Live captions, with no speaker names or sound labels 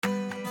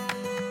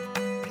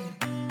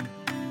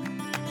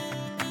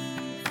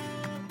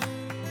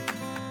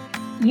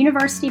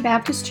University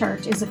Baptist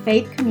Church is a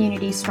faith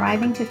community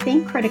striving to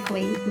think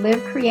critically,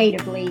 live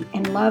creatively,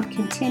 and love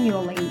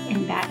continually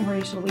in Baton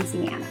Rouge,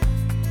 Louisiana.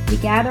 We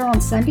gather on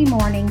Sunday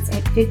mornings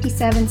at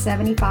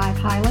 5775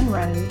 Highland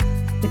Road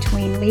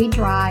between Lee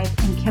Drive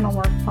and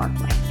Kenilworth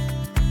Parkway.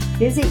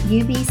 Visit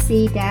ubc-br.org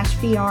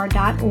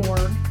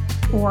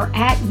or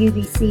at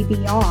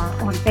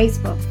ubcbr on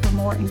Facebook for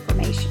more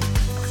information.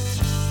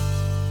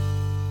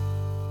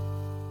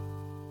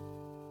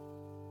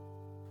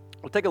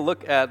 We'll take a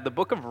look at the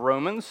book of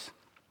Romans,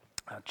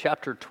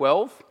 chapter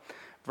 12,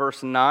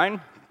 verse 9.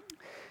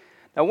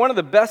 Now, one of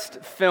the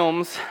best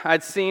films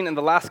I'd seen in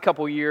the last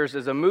couple years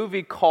is a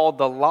movie called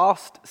The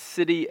Lost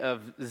City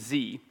of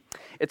Z.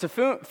 It's a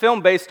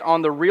film based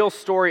on the real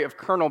story of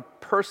Colonel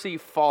Percy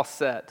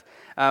Fawcett.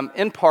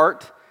 In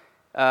part,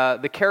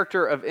 the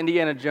character of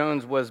Indiana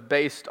Jones was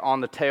based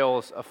on the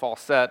tales of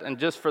Fawcett. And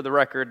just for the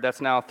record,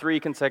 that's now 3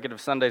 consecutive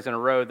Sundays in a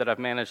row that I've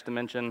managed to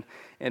mention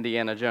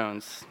Indiana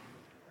Jones.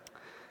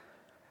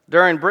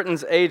 During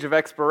Britain's age of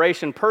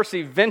exploration,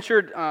 Percy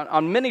ventured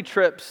on many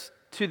trips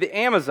to the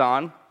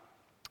Amazon,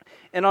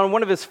 and on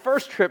one of his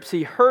first trips,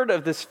 he heard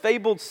of this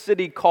fabled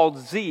city called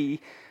Z,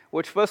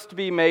 which was to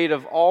be made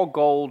of all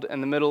gold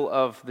in the middle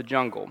of the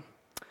jungle.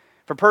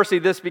 For Percy,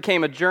 this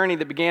became a journey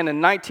that began in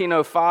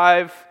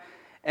 1905,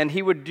 and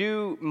he would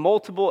do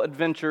multiple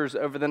adventures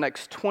over the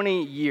next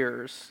 20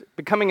 years,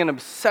 becoming an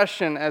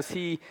obsession as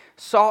he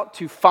sought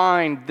to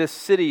find this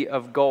city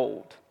of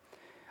gold.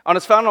 On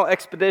his final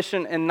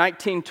expedition in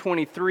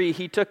 1923,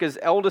 he took his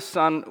eldest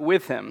son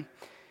with him.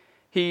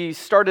 He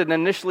started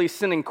initially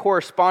sending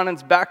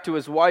correspondence back to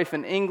his wife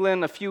in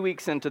England. A few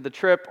weeks into the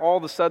trip, all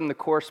of a sudden the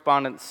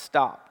correspondence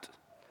stopped.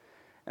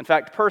 In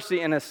fact,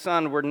 Percy and his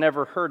son were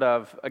never heard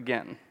of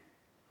again.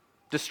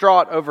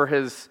 Distraught over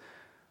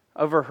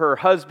her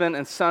husband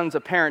and son's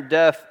apparent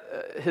death,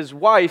 his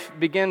wife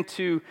began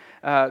to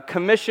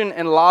commission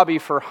and lobby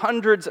for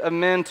hundreds of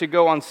men to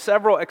go on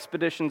several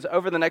expeditions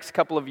over the next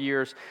couple of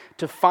years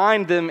to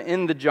find them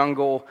in the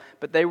jungle,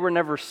 but they were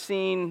never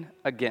seen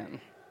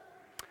again.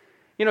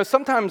 You know,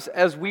 sometimes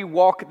as we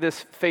walk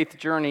this faith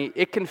journey,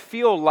 it can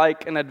feel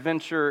like an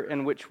adventure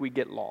in which we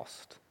get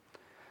lost.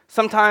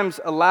 Sometimes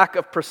a lack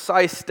of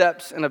precise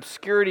steps and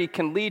obscurity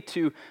can lead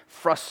to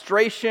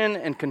frustration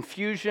and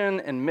confusion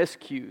and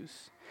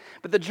miscues.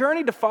 But the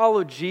journey to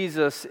follow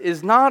Jesus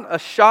is not a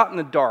shot in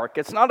the dark.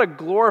 It's not a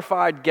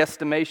glorified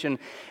guesstimation.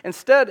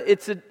 Instead,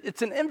 it's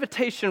an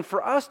invitation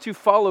for us to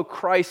follow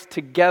Christ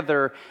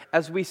together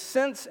as we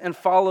sense and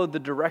follow the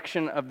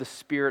direction of the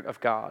Spirit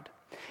of God.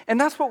 And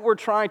that's what we're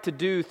trying to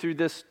do through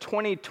this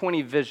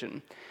 2020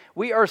 vision.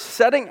 We are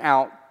setting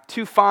out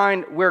to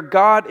find where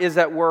God is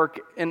at work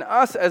in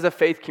us as a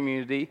faith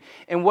community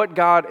and what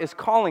God is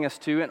calling us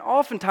to. And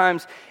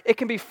oftentimes, it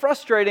can be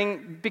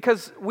frustrating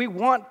because we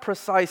want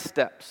precise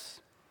steps.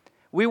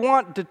 We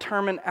want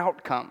determined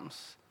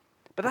outcomes.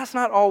 But that's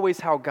not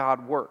always how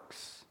God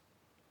works.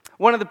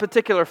 One of the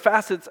particular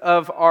facets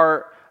of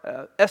our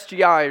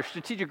SGI, or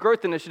Strategic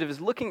Growth Initiative,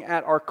 is looking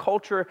at our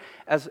culture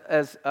as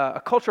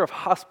a culture of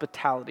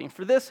hospitality. And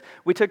for this,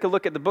 we took a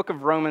look at the book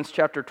of Romans,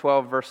 chapter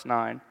 12, verse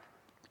 9.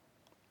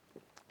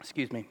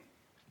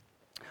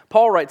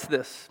 Paul writes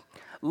this: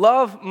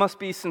 "Love must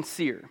be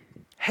sincere.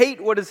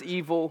 Hate what is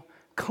evil.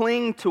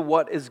 Cling to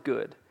what is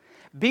good.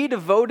 Be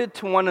devoted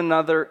to one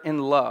another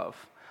in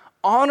love.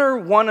 Honor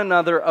one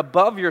another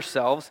above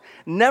yourselves.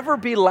 Never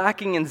be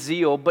lacking in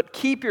zeal, but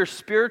keep your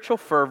spiritual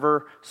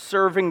fervor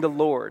serving the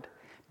Lord.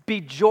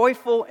 Be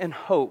joyful in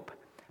hope,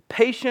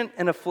 patient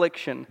in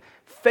affliction,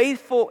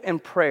 faithful in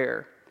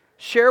prayer.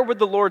 Share with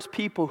the Lord's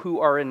people who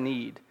are in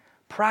need.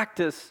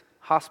 Practice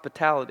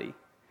hospitality.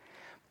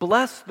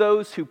 Bless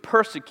those who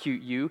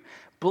persecute you.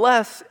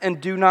 Bless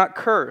and do not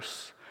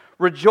curse.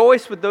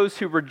 Rejoice with those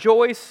who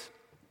rejoice.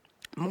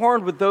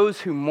 Mourn with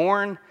those who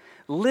mourn.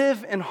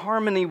 Live in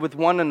harmony with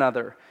one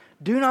another.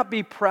 Do not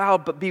be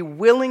proud, but be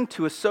willing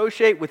to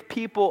associate with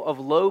people of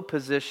low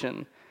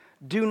position.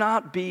 Do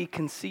not be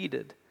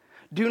conceited.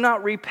 Do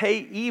not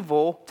repay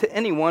evil to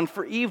anyone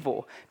for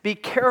evil. Be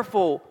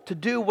careful to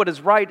do what is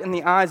right in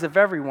the eyes of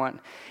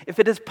everyone. If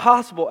it is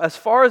possible, as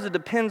far as it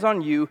depends on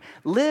you,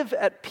 live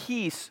at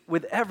peace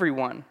with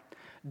everyone.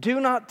 Do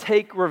not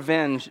take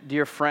revenge,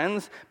 dear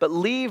friends, but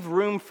leave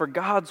room for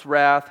God's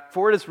wrath,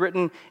 for it is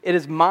written, 'It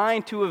is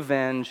mine to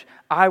avenge,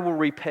 I will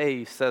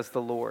repay,' says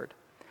the Lord.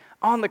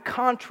 On the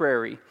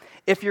contrary,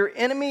 if your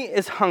enemy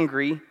is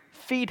hungry,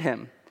 feed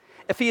him.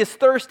 If he is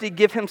thirsty,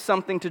 give him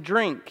something to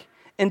drink.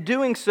 In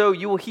doing so,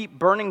 you will heap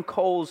burning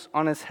coals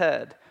on his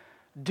head.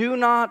 Do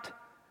not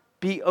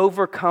be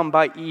overcome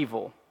by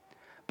evil,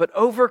 but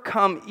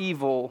overcome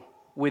evil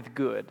with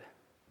good."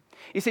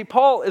 You see,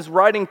 Paul is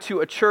writing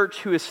to a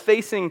church who is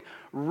facing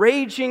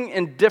raging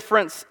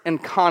indifference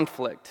and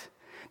conflict.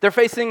 They're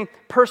facing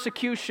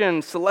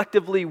persecution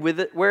selectively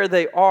where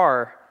they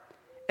are.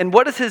 And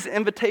what is his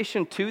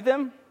invitation to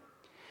them?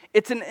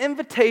 It's an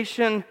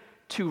invitation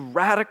to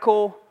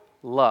radical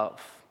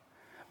love,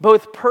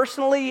 both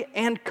personally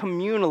and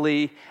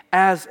communally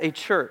as a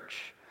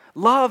church.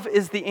 Love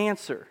is the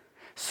answer.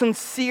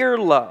 Sincere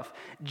love,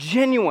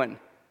 genuine,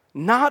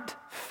 Not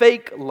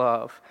fake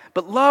love,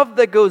 but love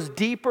that goes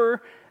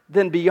deeper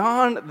than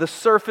beyond the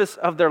surface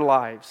of their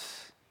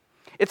lives.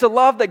 It's a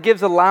love that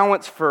gives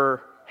allowance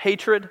for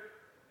hatred,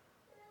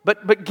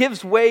 but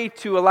gives way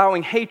to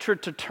allowing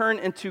hatred to turn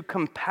into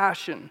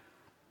compassion.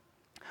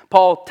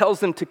 Paul tells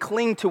them to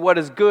cling to what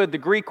is good. The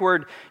Greek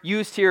word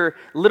used here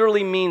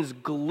literally means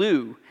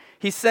glue.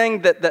 He's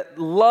saying that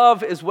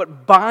love is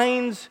what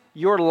binds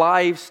your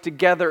lives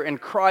together in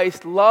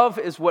Christ. Love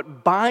is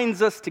what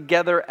binds us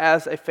together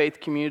as a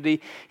faith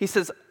community. He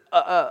says,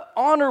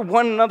 honor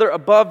one another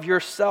above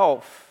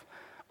yourself.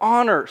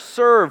 Honor,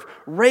 serve,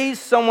 raise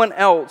someone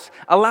else.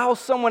 Allow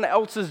someone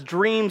else's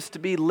dreams to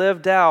be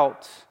lived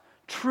out.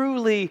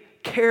 Truly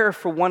care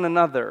for one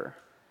another.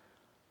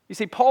 You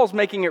see, Paul's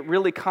making it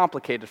really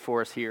complicated for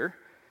us here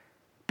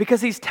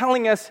because he's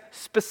telling us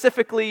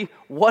specifically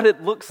what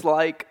it looks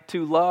like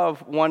to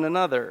love one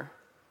another.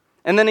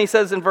 And then he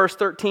says in verse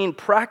 13,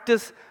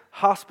 practice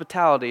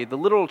hospitality. The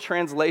literal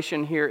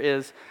translation here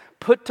is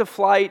put to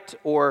flight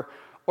or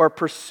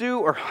pursue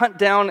or hunt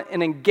down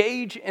and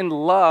engage in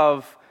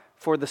love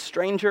for the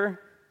stranger,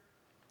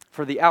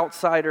 for the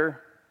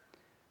outsider,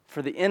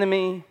 for the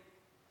enemy.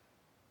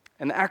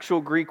 And the actual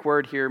Greek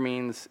word here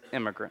means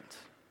immigrant.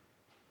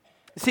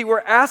 See, we're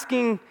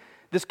asking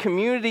this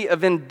community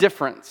of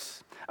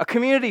indifference, a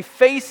community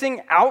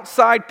facing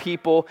outside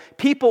people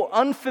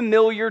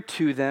unfamiliar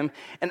to them,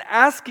 and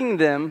asking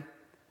them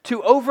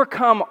to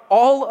overcome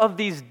all of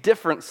these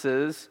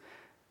differences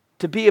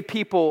to be a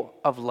people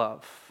of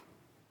love.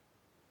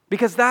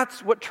 Because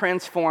that's what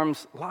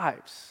transforms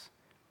lives,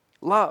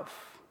 love.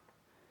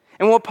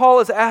 And what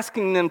Paul is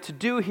asking them to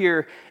do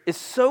here is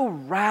so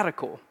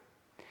radical.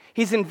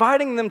 He's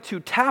inviting them to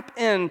tap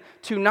in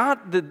to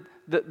not the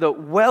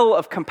well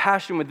of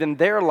compassion within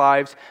their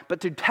lives, but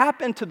to tap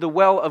into the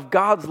well of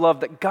God's love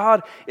that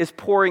God is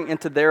pouring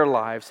into their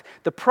lives.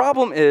 The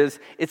problem is,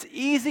 it's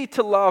easy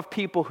to love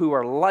people who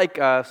are like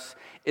us.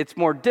 It's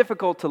more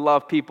difficult to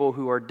love people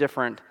who are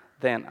different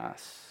than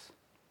us.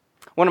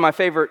 One of my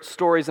favorite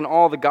stories in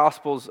all the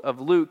Gospels of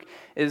Luke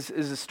is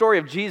the story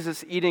of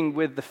Jesus eating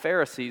with the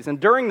Pharisees.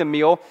 And during the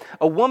meal,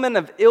 a woman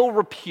of ill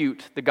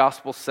repute, the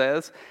Gospel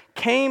says,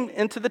 came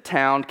into the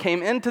town,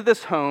 came into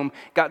this home,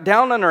 got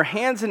down on her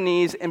hands and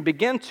knees, and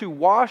began to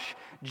wash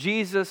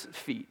Jesus'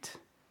 feet.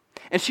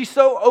 And she's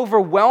so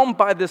overwhelmed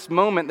by this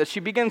moment that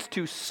she begins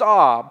to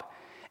sob,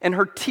 and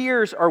her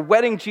tears are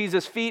wetting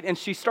Jesus' feet, and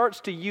she starts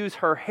to use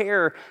her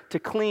hair to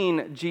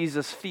clean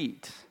Jesus'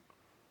 feet.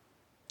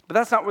 But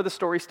that's not where the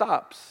story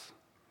stops.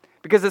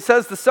 Because it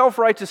says the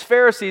self-righteous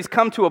Pharisees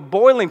come to a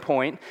boiling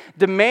point,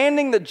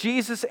 demanding that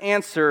Jesus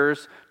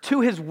answers to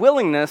his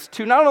willingness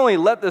to not only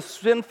let this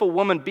sinful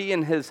woman be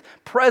in his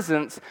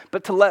presence,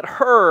 but to let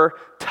her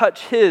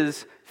touch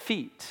his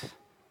feet.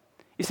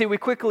 You see, we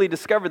quickly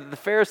discovered that the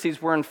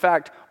Pharisees were in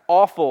fact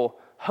awful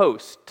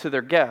hosts to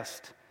their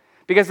guest.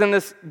 Because in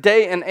this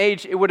day and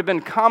age, it would have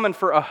been common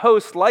for a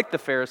host like the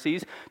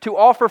Pharisees to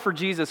offer for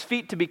Jesus'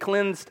 feet to be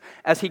cleansed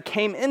as he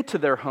came into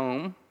their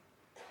home.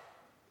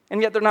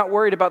 And yet they're not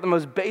worried about the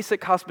most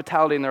basic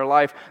hospitality in their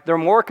life. They're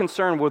more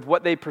concerned with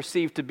what they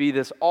perceive to be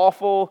this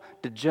awful,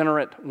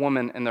 degenerate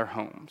woman in their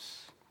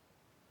homes.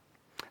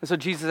 And so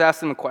Jesus asks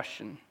them a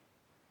question.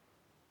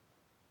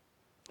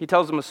 He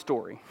tells them a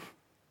story.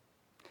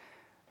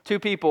 Two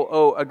people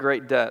owe a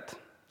great debt.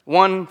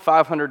 One,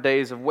 500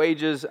 days of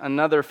wages,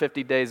 another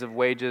 50 days of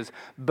wages.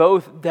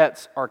 Both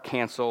debts are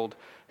canceled.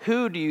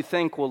 Who do you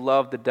think will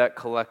love the debt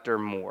collector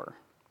more?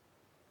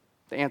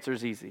 The answer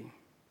is easy.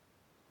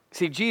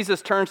 See,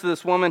 Jesus turns to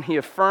this woman, he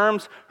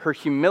affirms her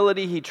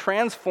humility, he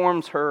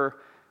transforms her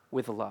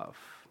with love.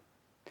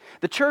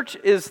 The church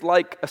is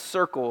like a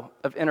circle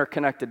of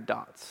interconnected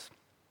dots.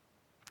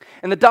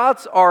 And the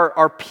dots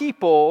are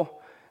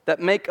people that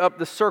make up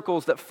the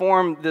circles that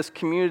form this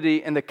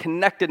community and the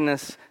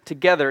connectedness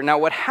together. Now,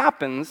 what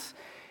happens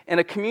in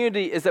a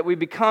community is that we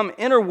become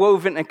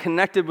interwoven and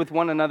connected with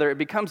one another. It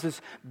becomes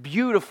this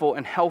beautiful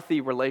and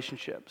healthy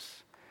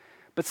relationships.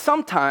 But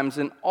sometimes,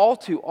 and all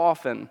too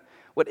often,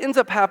 what ends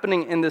up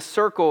happening in this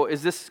circle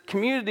is this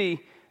community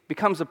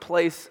becomes a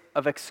place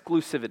of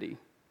exclusivity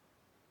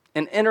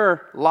and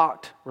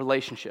interlocked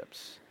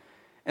relationships.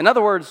 In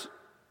other words,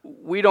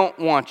 we don't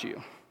want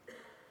you.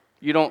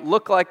 You don't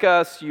look like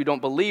us. You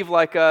don't believe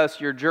like us.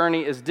 Your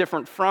journey is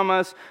different from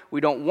us. We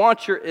don't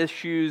want your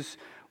issues.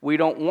 We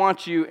don't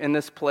want you in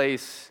this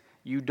place.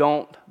 You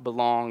don't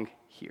belong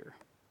here.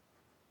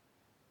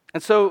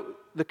 And so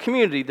the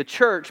community, the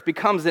church,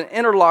 becomes an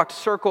interlocked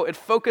circle. It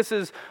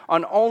focuses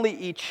on only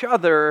each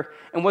other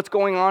and what's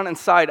going on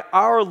inside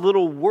our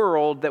little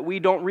world that we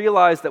don't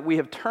realize that we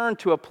have turned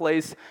to a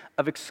place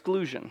of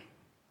exclusion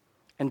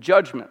and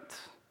judgment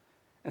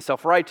and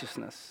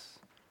self-righteousness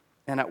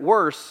and, at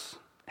worst,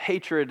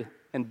 hatred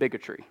and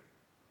bigotry.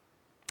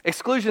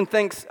 Exclusion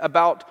thinks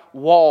about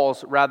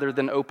walls rather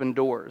than open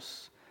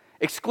doors.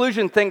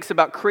 Exclusion thinks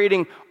about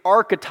creating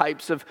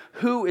archetypes of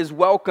who is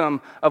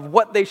welcome, of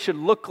what they should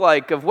look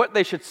like, of what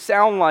they should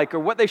sound like, or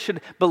what they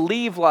should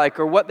believe like,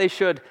 or what they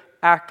should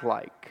act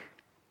like.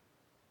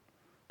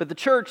 But the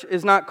church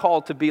is not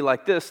called to be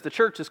like this. The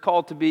church is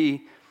called to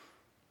be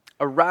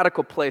a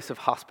radical place of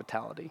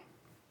hospitality.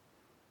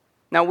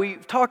 Now,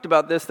 we've talked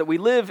about this, that we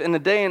live in a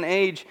day and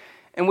age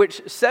in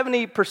which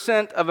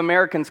 70% of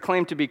Americans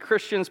claim to be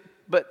Christians,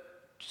 but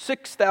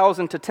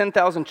 6,000 to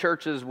 10,000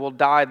 churches will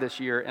die this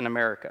year in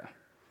America.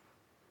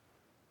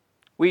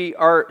 We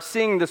are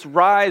seeing this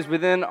rise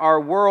within our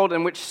world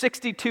in which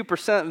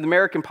 62% of the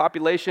American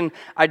population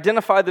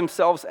identify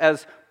themselves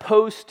as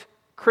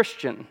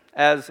post-Christian,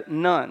 as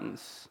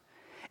nones.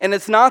 And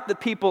it's not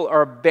that people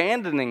are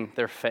abandoning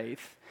their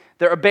faith.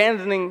 They're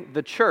abandoning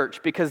the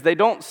church because they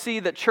don't see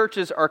that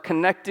churches are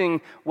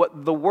connecting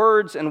what the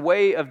words and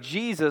way of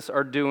Jesus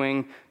are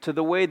doing to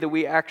the way that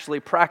we actually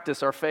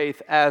practice our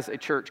faith as a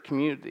church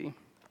community.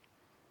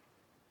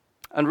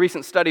 A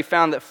recent study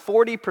found that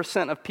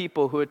 40% of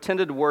people who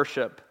attended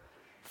worship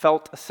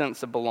felt a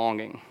sense of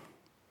belonging.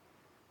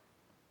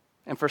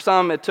 And for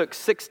some, it took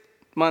 6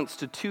 months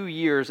to 2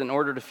 years in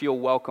order to feel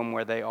welcome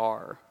where they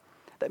are.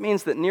 That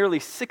means that nearly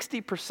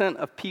 60%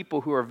 of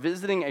people who are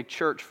visiting a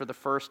church for the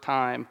first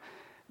time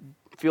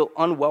feel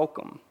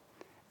unwelcome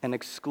and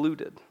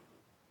excluded.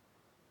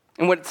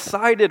 And what's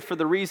cited for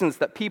the reasons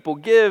that people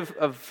give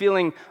of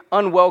feeling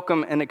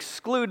unwelcome and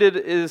excluded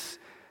is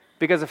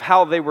because of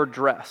how they were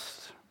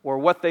dressed, or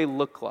what they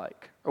look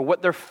like, or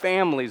what their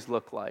families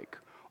look like,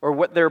 or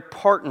what their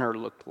partner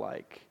looked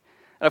like.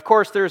 And of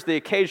course, there's the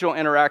occasional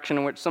interaction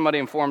in which somebody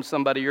informs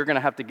somebody, you're going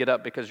to have to get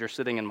up because you're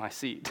sitting in my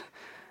seat.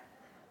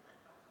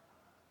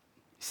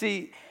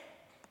 See,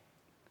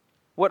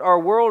 what our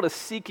world is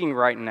seeking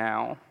right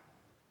now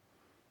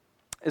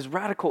is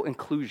radical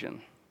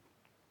inclusion.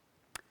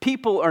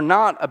 People are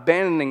not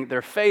abandoning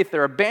their faith,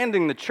 they're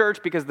abandoning the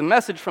church because the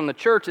message from the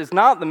church is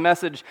not the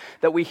message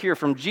that we hear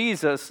from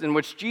Jesus, in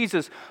which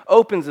Jesus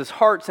opens his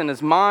hearts and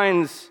his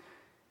minds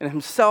and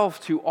himself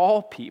to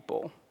all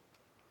people.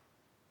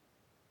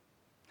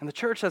 And the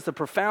church has the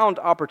profound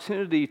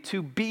opportunity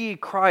to be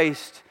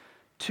Christ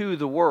to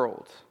the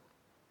world.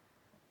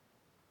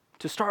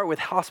 To start with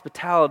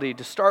hospitality,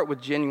 to start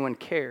with genuine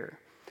care.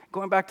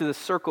 Going back to the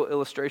circle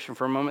illustration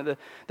for a moment,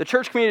 the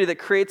church community that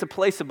creates a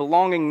place of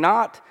belonging,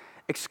 not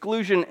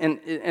exclusion and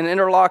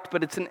interlocked,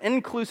 but it's an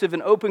inclusive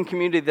and open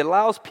community that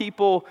allows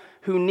people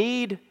who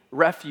need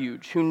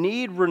refuge, who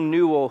need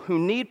renewal, who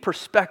need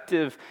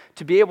perspective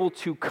to be able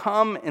to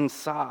come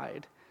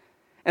inside.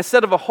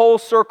 Instead of a whole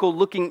circle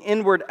looking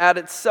inward at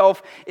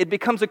itself, it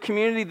becomes a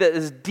community that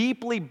is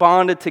deeply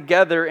bonded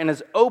together and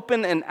is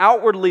open and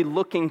outwardly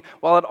looking,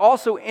 while it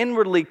also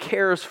inwardly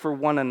cares for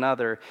one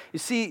another. You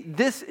see,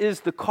 this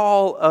is the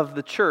call of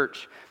the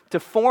church, to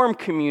form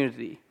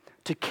community,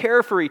 to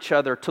care for each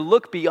other, to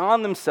look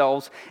beyond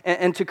themselves,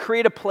 and to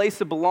create a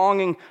place of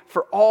belonging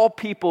for all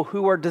people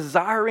who are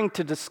desiring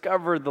to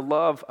discover the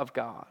love of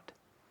God.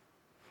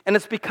 And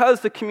it's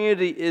because the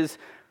community is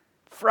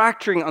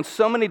fracturing on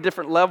so many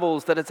different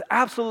levels that it's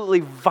absolutely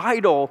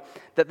vital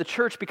that the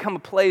church become a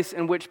place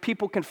in which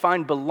people can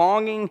find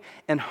belonging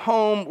and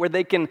home, where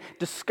they can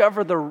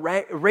discover the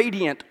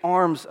radiant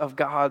arms of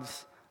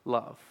God's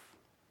love.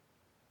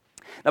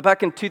 Now,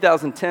 back in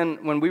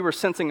 2010, when we were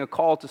sensing a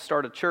call to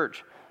start a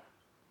church,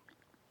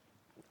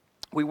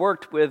 we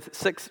worked with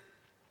 6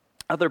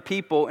 other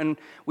people, and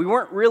we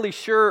weren't really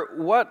sure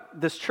what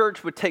this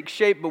church would take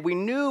shape, but we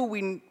knew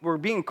we were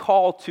being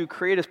called to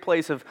create a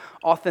place of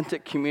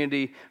authentic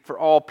community for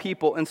all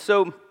people. And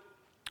so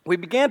we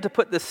began to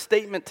put this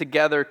statement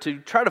together to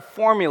try to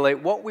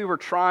formulate what we were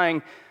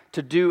trying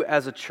to do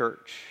as a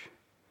church.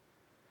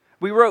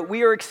 We wrote,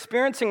 "We are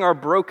experiencing our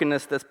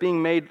brokenness that's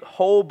being made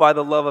whole by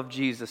the love of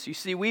Jesus." You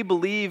see, we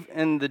believe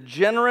in the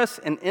generous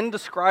and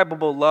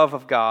indescribable love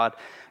of God.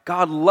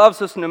 God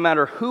loves us no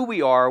matter who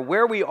we are,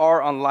 where we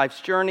are on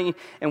life's journey,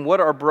 and what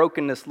our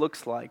brokenness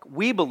looks like.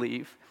 We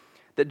believe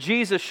that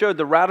Jesus showed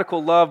the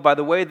radical love by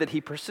the way that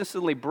he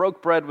persistently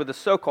broke bread with the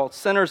so-called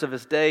sinners of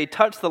his day,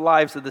 touched the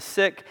lives of the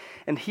sick,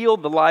 and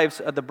healed the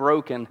lives of the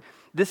broken.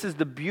 This is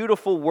the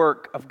beautiful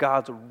work of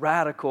God's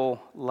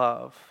radical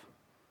love.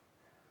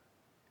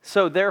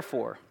 So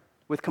therefore,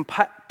 with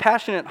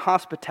compassionate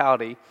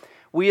hospitality,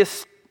 we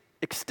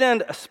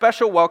extend a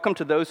special welcome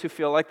to those who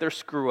feel like they're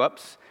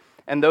screw-ups,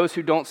 and those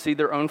who don't see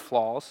their own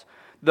flaws,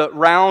 the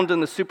round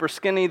and the super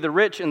skinny, the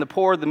rich and the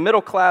poor, the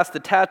middle class, the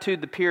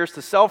tattooed, the pierced,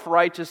 the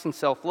self-righteous and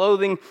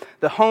self-loathing,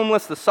 the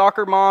homeless, the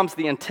soccer moms,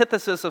 the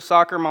antithesis of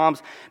soccer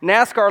moms,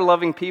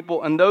 NASCAR-loving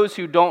people, and those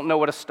who don't know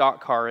what a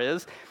stock car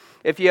is.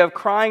 If you have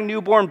crying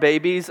newborn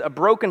babies, a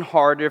broken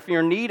heart, or if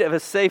you're in need of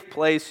a safe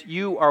place,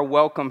 you are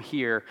welcome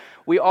here.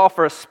 We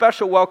offer a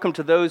special welcome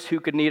to those who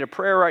could need a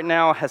prayer right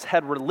now, has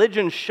had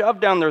religion shoved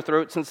down their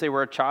throat since they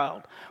were a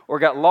child, or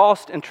got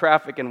lost in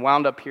traffic and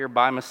wound up here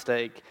by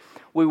mistake.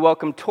 We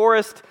welcome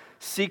tourists,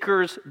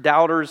 seekers,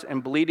 doubters,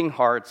 and bleeding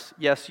hearts.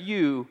 Yes,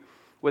 you,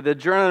 with the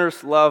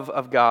generous love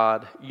of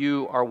God,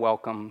 you are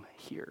welcome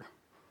here.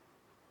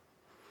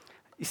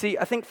 You see,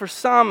 I think for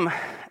some,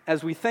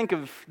 as we think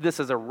of this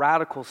as a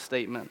radical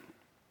statement,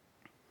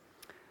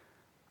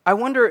 I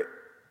wonder,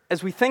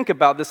 as we think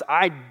about this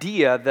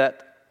idea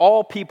that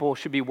all people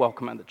should be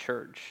welcome at the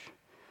church,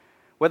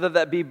 whether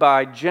that be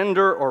by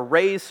gender or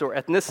race or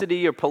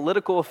ethnicity or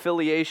political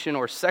affiliation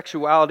or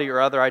sexuality or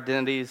other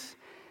identities.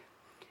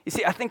 You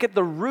see, I think at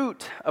the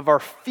root of our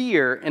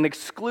fear and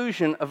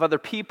exclusion of other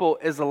people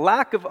is a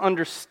lack of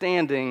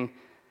understanding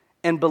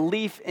and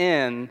belief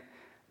in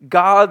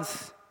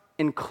God's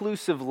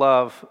inclusive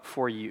love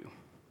for you.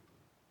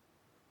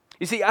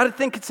 You see, I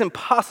think it's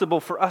impossible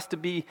for us to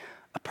be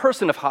a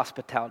person of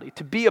hospitality,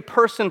 to be a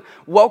person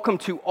welcome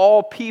to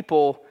all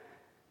people,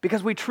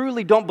 because we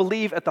truly don't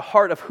believe at the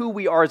heart of who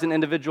we are as an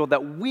individual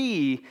that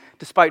we,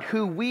 despite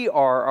who we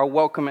are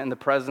welcome in the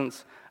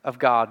presence of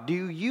God.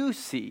 Do you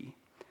see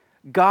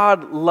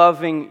God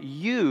loving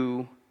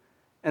you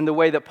in the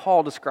way that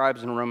Paul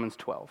describes in Romans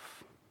 12?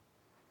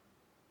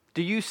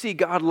 Do you see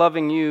God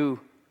loving you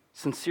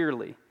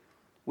sincerely,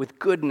 with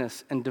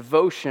goodness and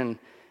devotion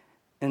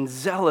and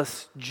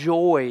zealous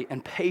joy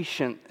and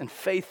patience and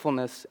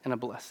faithfulness and a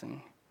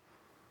blessing?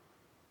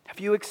 Have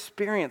you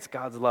experienced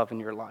God's love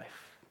in your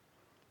life?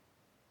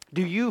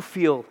 Do you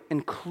feel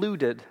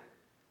included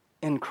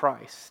in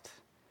Christ?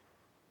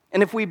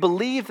 And if we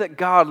believe that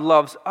God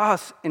loves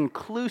us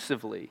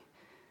inclusively,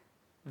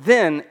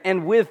 then,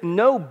 and with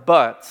no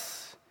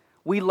buts,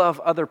 we love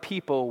other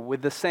people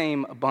with the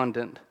same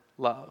abundant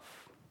love.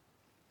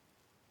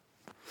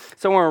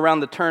 Somewhere around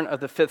the turn of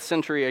the 5th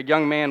century, a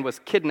young man was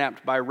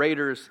kidnapped by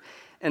raiders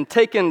and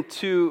taken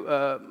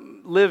to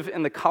live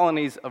in the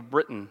colonies of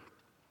Britain.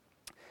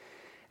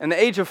 At the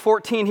age of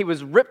 14, he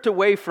was ripped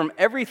away from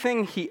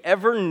everything he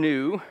ever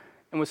knew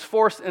and was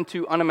forced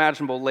into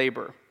unimaginable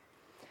labor.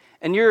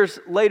 And years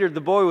later, the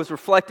boy was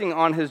reflecting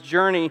on his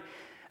journey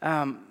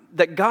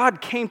that God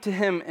came to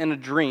him in a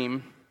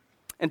dream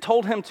and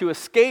told him to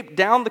escape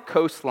down the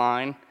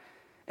coastline,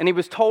 and he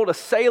was told a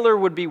sailor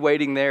would be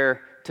waiting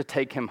there to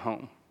take him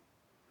home.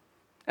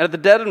 And at the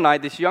dead of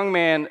night, this young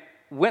man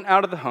went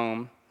out of the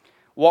home,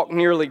 walked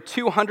nearly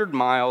 200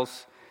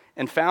 miles,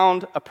 and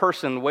found a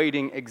person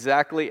waiting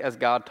exactly as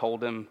God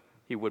told him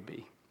he would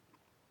be.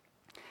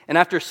 And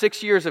after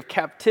 6 years of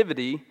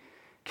captivity,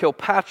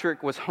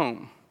 Kilpatrick was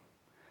home.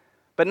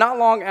 But not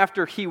long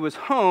after he was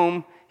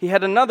home, he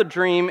had another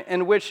dream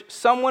in which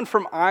someone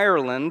from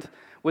Ireland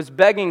was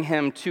begging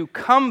him to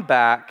come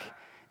back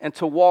and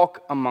to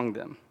walk among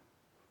them.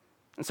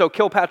 And so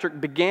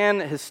Kilpatrick began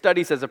his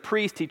studies as a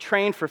priest. He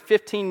trained for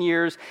 15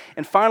 years,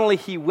 and finally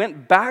he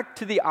went back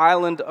to the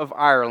island of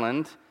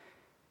Ireland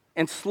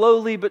and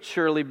slowly but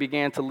surely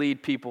began to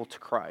lead people to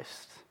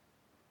Christ.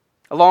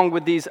 Along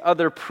with these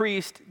other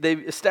priests, they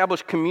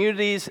established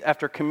communities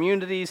after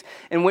communities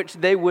in which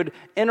they would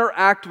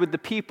interact with the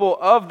people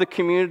of the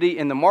community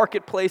in the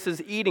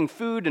marketplaces, eating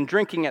food and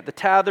drinking at the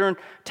tavern,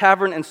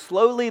 and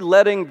slowly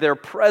letting their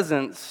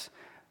presence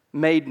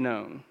made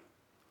known.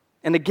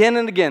 And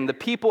again, the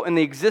people in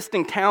the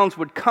existing towns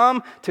would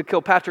come to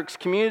Kilpatrick's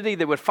community.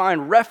 They would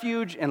find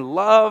refuge and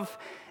love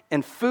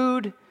and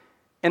food,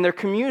 and their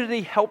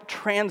community helped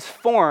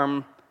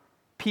transform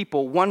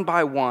people one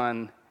by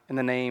one in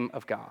the name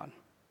of God.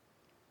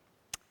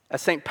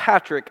 As St.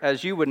 Patrick,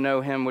 as you would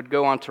know him, would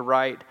go on to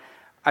write,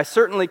 "I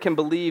certainly can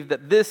believe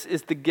that this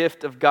is the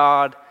gift of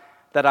God,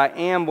 that I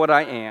am what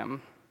I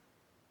am.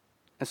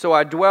 And so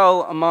I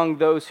dwell among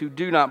those who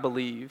do not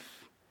believe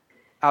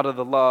out of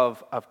the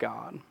love of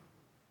God."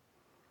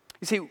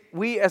 You see,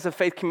 we as a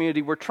faith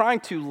community, we're trying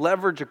to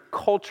leverage a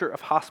culture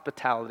of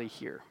hospitality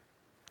here.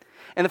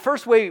 And the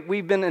first way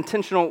we've been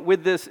intentional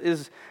with this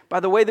is by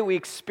the way that we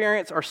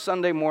experience our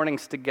Sunday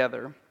mornings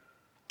together.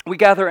 We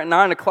gather at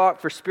 9 o'clock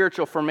for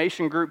spiritual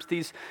formation groups.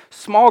 These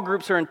small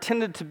groups are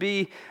intended to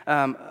be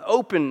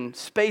open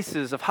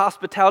spaces of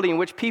hospitality in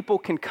which people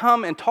can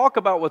come and talk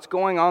about what's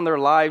going on in their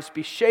lives,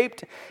 be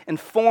shaped and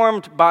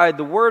formed by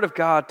the Word of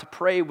God to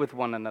pray with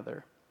one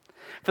another.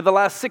 For the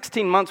last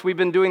 16 months, we've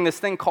been doing this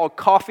thing called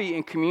Coffee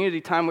and Community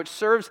Time, which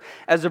serves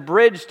as a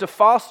bridge to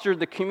foster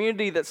the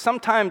community that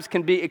sometimes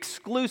can be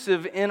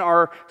exclusive in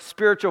our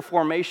spiritual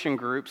formation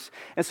groups.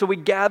 And so we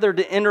gather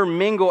to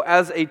intermingle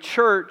as a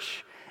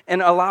church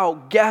and allow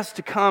guests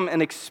to come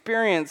and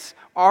experience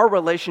our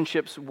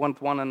relationships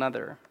with one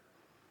another.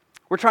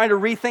 We're trying to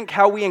rethink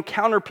how we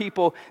encounter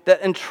people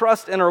that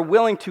entrust and are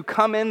willing to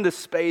come in this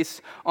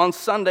space on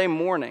Sunday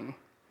morning.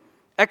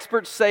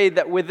 Experts say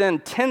that within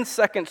 10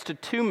 seconds to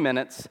 2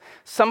 minutes,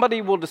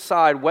 somebody will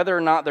decide whether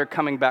or not they're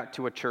coming back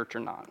to a church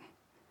or not.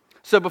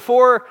 So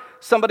before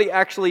somebody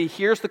actually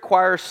hears the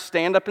choir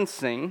stand up and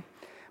sing,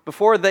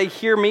 before they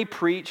hear me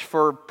preach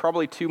for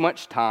probably too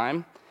much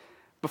time,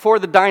 before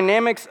the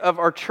dynamics of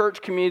our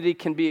church community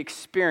can be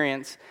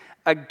experienced,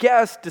 a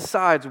guest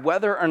decides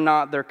whether or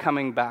not they're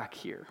coming back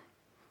here.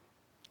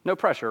 No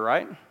pressure,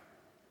 right?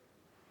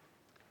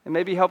 It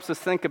maybe helps us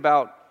think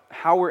about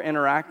how we're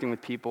interacting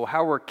with people,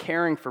 how we're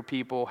caring for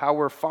people, how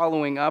we're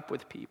following up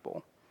with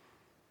people.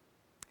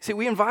 See,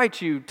 we invite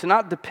you to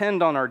not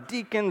depend on our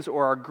deacons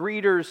or our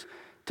greeters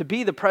to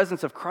be the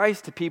presence of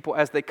Christ to people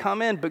as they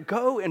come in, but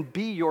go and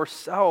be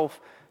yourself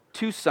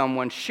to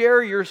someone.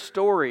 Share your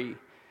story.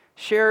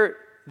 Share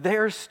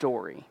their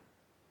story.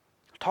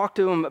 Talk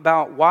to them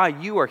about why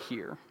you are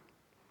here.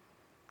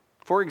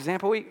 For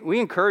example, we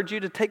encourage you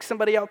to take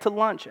somebody out to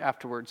lunch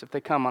afterwards if they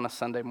come on a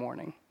Sunday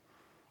morning.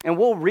 And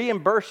we'll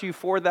reimburse you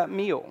for that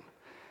meal.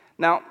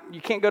 Now,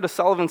 you can't go to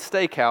Sullivan's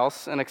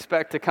Steakhouse and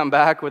expect to come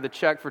back with a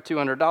check for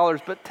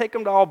 $200, but take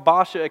them to Al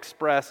Basha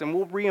Express and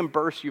we'll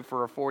reimburse you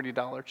for a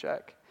 $40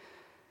 check.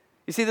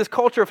 You see, this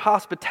culture of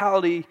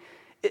hospitality,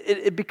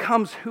 it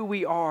becomes who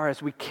we are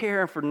as we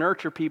care and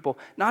nurture people,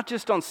 not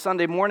just on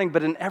Sunday morning,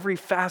 but in every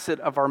facet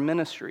of our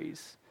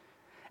ministries.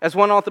 As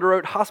one author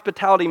wrote,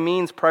 hospitality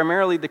means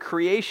primarily the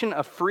creation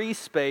of free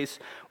space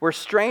where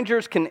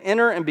strangers can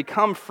enter and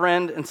become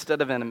friend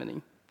instead of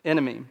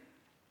enemy.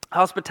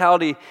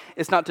 Hospitality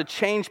is not to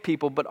change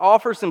people, but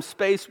offers them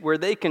space where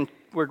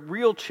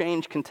real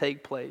change can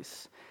take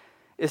place.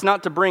 It's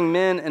not to bring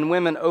men and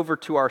women over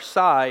to our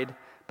side,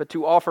 but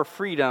to offer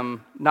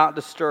freedom not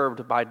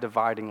disturbed by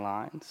dividing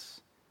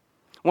lines.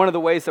 One of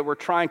the ways that we're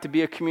trying to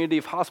be a community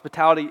of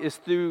hospitality is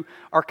through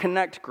our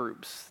connect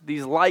groups,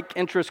 these like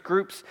interest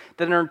groups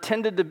that are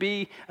intended to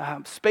be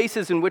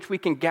spaces in which we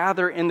can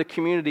gather in the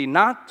community,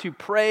 not to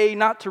pray,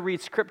 not to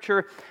read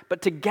scripture,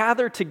 but to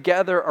gather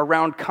together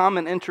around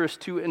common interests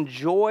to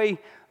enjoy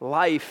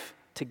life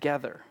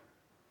together.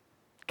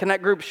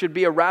 Connect groups should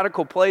be a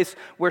radical place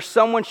where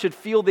someone should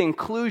feel the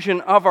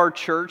inclusion of our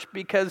church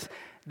because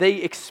they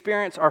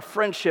experience our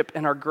friendship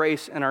and our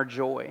grace and our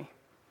joy.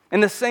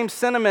 And the same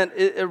sentiment,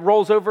 it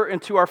rolls over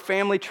into our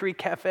Family Tree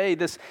Cafe,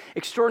 this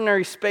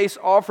extraordinary space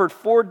offered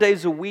 4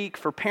 days a week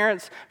for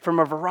parents from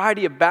a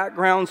variety of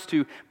backgrounds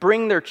to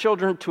bring their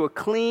children to a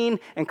clean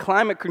and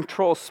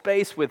climate-controlled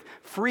space with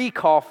free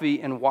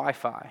coffee and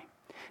Wi-Fi.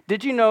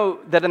 Did you know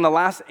that in the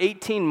last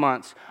 18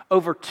 months,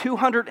 over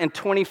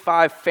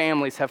 225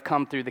 families have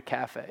come through the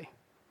cafe?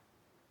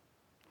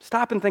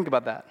 Stop and think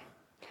about that.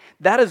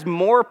 That is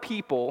more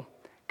people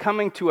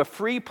coming to a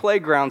free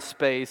playground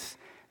space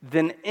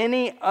than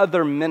any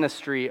other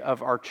ministry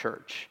of our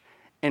church,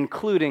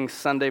 including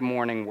Sunday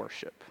morning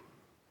worship.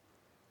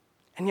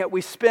 And yet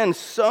we spend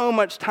so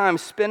much time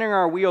spinning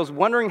our wheels,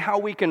 wondering how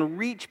we can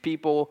reach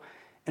people,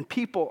 and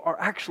people are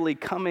actually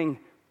coming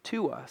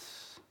to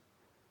us.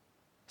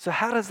 So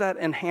how does that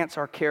enhance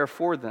our care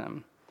for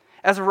them?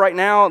 As of right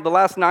now, the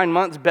last 9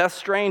 months, Beth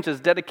Strange has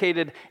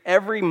dedicated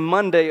every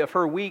Monday of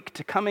her week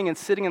to coming and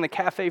sitting in the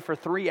cafe for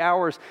 3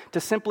 hours to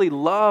simply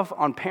love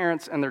on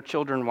parents and their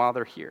children while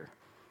they're here.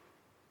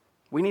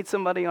 We need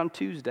somebody on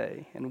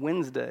Tuesday and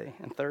Wednesday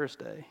and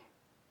Thursday.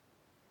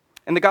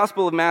 In the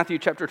Gospel of Matthew,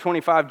 chapter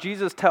 25,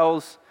 Jesus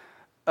tells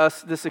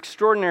us this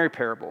extraordinary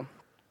parable.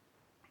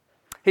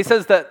 He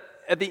says that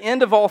at the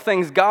end of all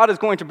things, God is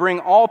going to bring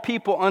all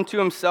people unto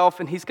himself,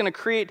 and he's going to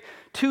create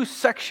 2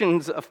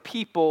 sections of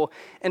people.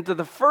 And to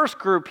the first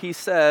group, he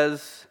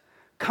says,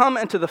 "Come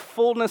into the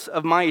fullness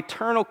of my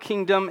eternal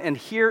kingdom, and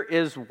here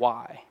is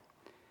why.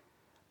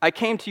 I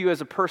came to you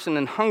as a person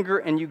in hunger,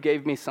 and you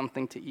gave me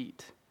something to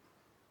eat.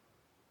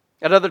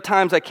 At other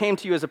times, I came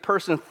to you as a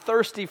person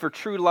thirsty for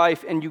true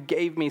life, and you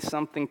gave me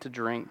something to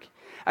drink.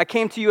 I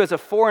came to you as a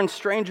foreign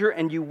stranger,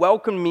 and you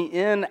welcomed me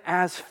in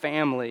as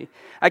family.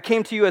 I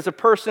came to you as a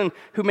person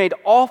who made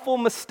awful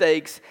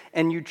mistakes,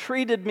 and you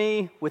treated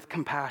me with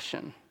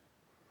compassion."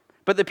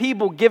 But the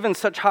people given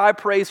such high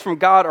praise from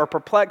God are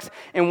perplexed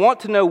and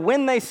want to know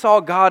when they saw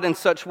God in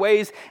such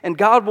ways, and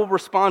God will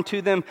respond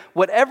to them,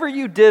 "Whatever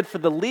you did for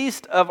the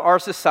least of our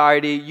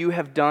society, you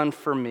have done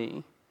for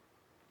me."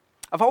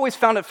 I've always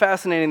found it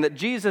fascinating that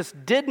Jesus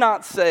did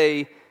not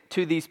say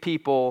to these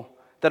people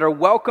that are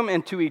welcome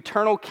into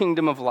eternal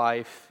kingdom of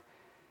life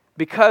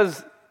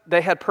because they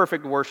had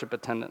perfect worship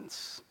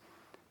attendance,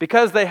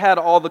 because they had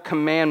all the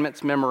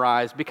commandments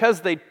memorized,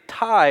 because they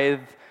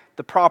tithed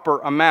the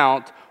proper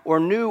amount or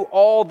knew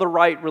all the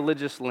right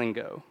religious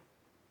lingo.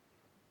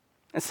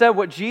 Instead,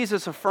 what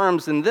Jesus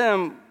affirms in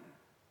them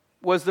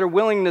was their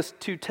willingness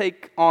to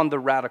take on the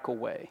radical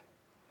way.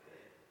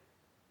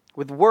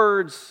 With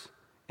words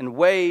and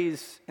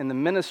ways in the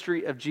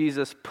ministry of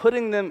Jesus,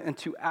 putting them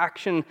into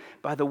action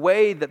by the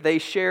way that they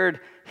shared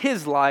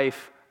his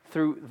life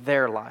through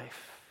their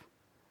life.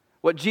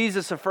 What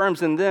Jesus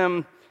affirms in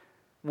them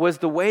was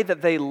the way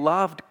that they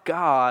loved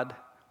God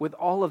with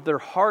all of their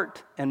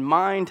heart and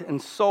mind and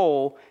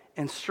soul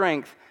and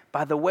strength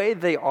by the way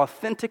they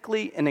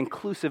authentically and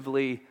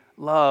inclusively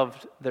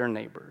loved their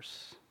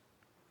neighbors.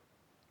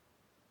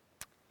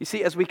 You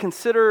see, as we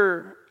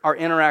consider our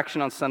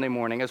interaction on Sunday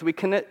morning, as we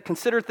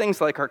consider things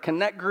like our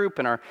Connect group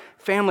and our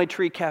Family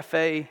Tree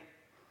Cafe,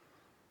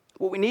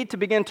 what we need to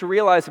begin to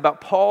realize about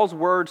Paul's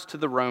words to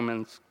the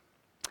Romans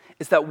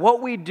is that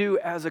what we do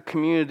as a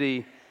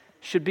community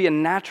should be a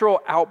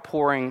natural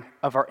outpouring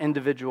of our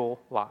individual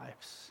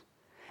lives.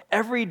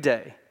 Every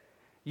day,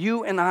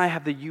 you and I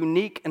have the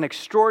unique and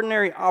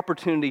extraordinary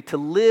opportunity to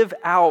live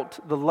out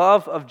the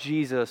love of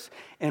Jesus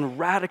in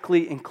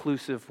radically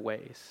inclusive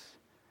ways.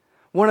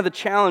 One of the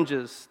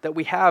challenges that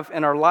we have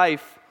in our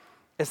life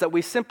is that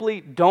we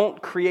simply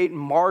don't create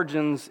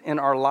margins in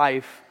our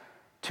life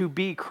to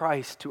be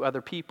Christ to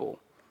other people.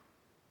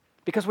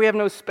 Because we have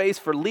no space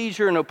for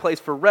leisure, no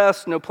place for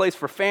rest, no place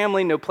for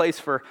family, no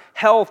place for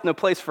health, no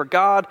place for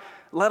God.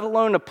 let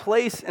alone a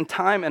place and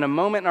time and a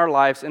moment in our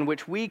lives in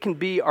which we can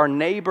be our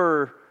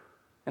neighbor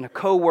and a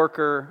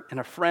coworker and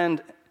a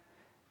friend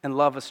and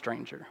love a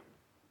stranger.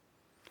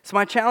 So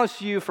my challenge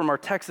to you from our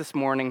text this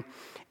morning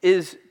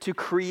is to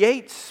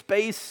create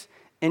space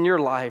in your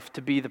life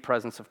to be the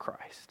presence of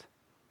Christ.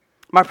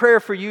 My prayer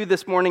for you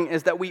this morning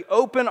is that we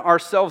open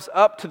ourselves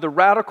up to the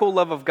radical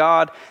love of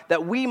God,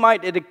 that we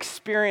might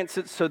experience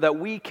it so that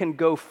we can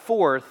go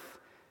forth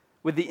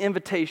with the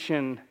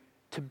invitation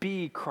to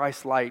be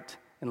Christ's light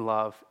and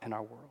love in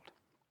our world.